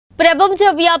ప్రపంచ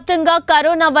వ్యాప్తంగా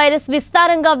corona virus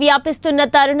విస్తారంగా వ్యాపిస్తున్న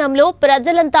తరుణంలో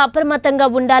ప్రజలంతా అప్రమత్తంగా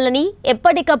ఉండాలని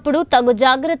ఎప్పటికప్పుడు తగు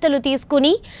జాగ్రత్తలు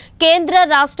తీసుకుని కేంద్ర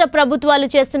రాష్ట్ర ప్రభుత్వాలు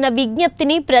చేస్తున్న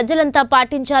విజ్ఞప్తిని ప్రజలంతా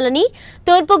పాటించాలని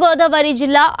తూర్పు గోదావరి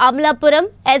జిల్లా Amalapuram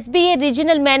SBI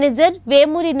regional manager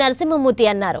Vemuri Narasimhamurthy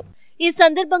అన్నారు। ఈ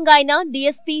సందర్భంగా ఆయన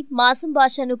డీఎస్పీ మాసం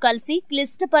భాషను కలిసి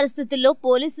క్లిష్ట పరిస్థితుల్లో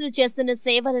పోలీసులు చేస్తున్న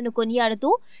సేవలను కొనియాడుతూ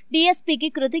డీఎస్పీకి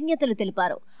కృతజ్ఞతలు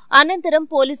తెలిపారు। అనంతరం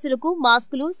పోలీసులకు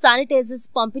మాస్కులు, శానిటైజర్స్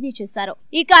పంపిణీ చేశారు।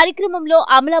 ఈ కార్యక్రమంలో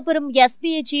Amalapuram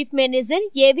SBI chief manager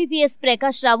ఏవీవీఎస్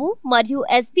Prakash రావు మరియు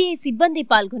ఎస్బీఐ సిబ్బంది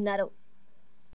పాల్గొన్నారు।